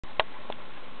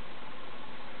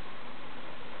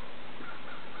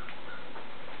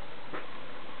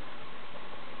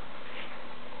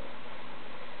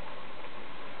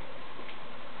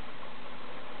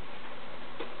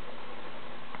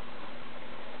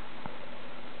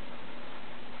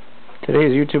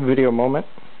Today's YouTube video moment,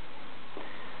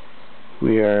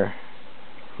 we are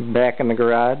back in the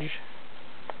garage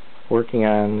working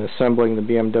on assembling the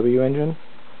BMW engine,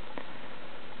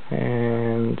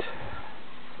 and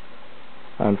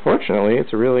unfortunately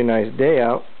it's a really nice day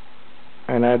out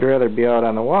and I'd rather be out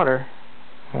on the water,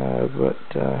 but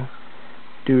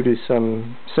due to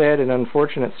some sad and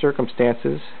unfortunate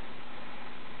circumstances,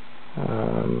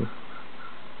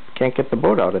 can't get the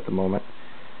boat out at the moment.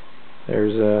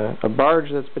 There's a barge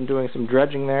that's been doing some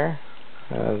dredging there.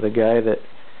 The guy that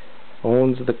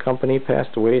owns the company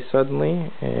passed away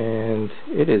suddenly, and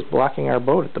it is blocking our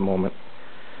boat at the moment.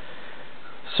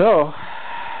 So,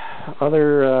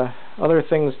 other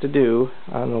things to do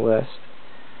on the list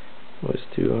was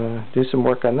to do some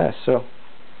work on this. So,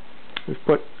 we've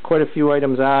put quite a few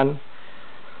items on.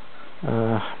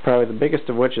 Probably the biggest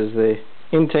of which is the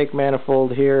intake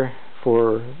manifold here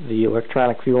for the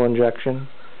electronic fuel injection.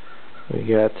 We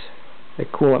got a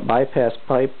coolant bypass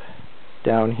pipe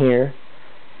down here.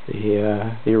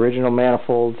 The original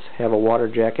manifolds have a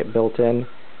water jacket built in.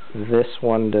 This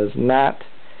one does not,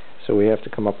 so we have to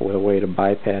come up with a way to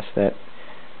bypass that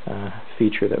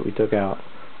feature that we took out.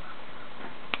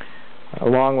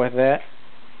 Along with that,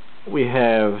 we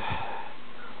have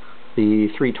the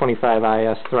 325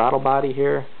 IS throttle body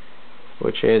here,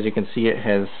 which, as you can see, it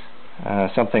has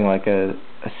something like a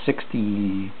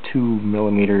 62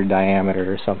 millimeter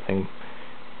diameter or something,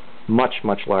 much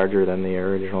larger than the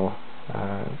original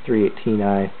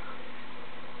 318i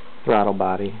throttle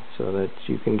body, so that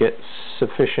you can get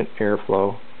sufficient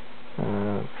airflow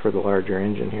for the larger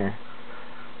engine here.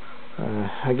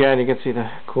 Again, you can see the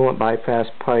coolant bypass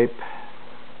pipe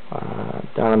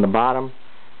down on the bottom.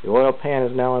 The oil pan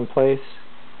is now in place.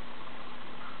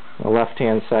 On the left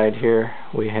hand side here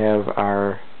we have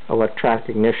our electronic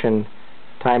ignition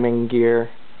timing gear,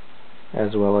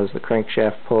 as well as the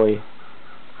crankshaft pulley.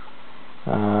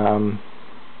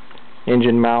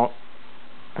 Engine mount,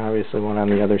 obviously one on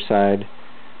the other side,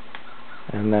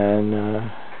 and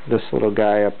then this little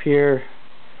guy up here.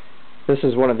 This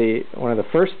is one of the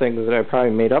first things that I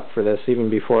probably made up for this, even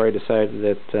before I decided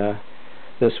that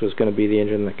this was going to be the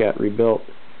engine that got rebuilt.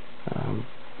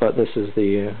 But this is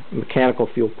the mechanical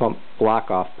fuel pump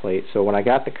block-off plate. So when I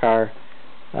got the car,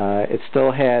 it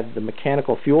still had the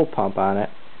mechanical fuel pump on it,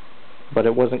 but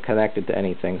it wasn't connected to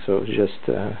anything. So it was just,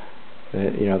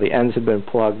 you know, the ends had been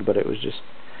plugged, but it was just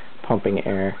pumping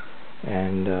air,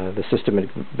 and the system had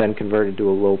been converted to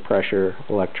a low-pressure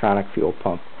electronic fuel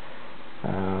pump.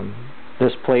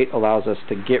 This plate allows us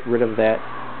to get rid of that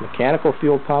mechanical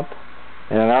fuel pump,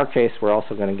 and in our case, we're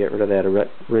also going to get rid of that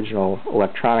original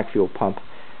electronic fuel pump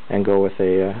and go with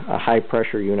a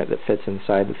high-pressure unit that fits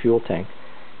inside the fuel tank.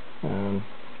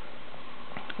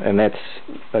 And that's,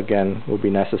 again, will be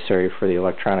necessary for the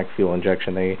electronic fuel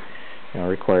injection. They,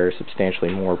 require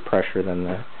substantially more pressure than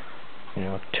the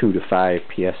 2 to 5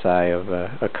 psi of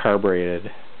a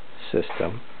carbureted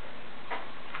system.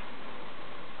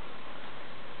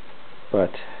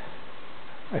 But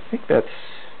I think that's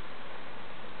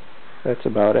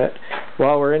about it.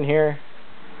 While we're in here,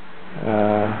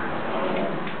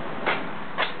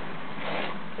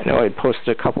 I know I posted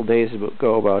a couple days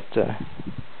ago about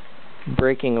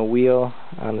breaking a wheel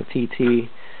on the TT.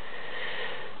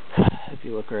 If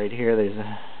you look right here, there's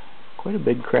quite a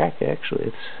big crack. Actually,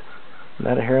 it's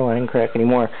not a hairline crack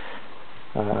anymore.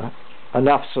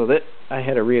 Enough so that I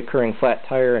had a reoccurring flat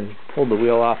tire and pulled the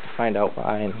wheel off to find out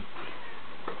why. And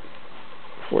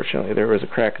fortunately, there was a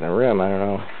crack in the rim. I don't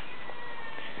know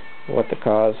what the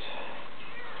cause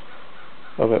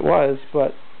of it was,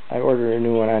 but I ordered a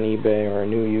new one on eBay, or a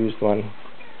new used one,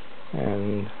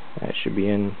 and that should be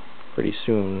in pretty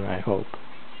soon, I hope.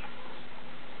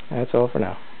 That's all for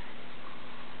now.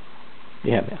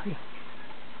 Yeah, Malia.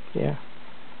 Yeah.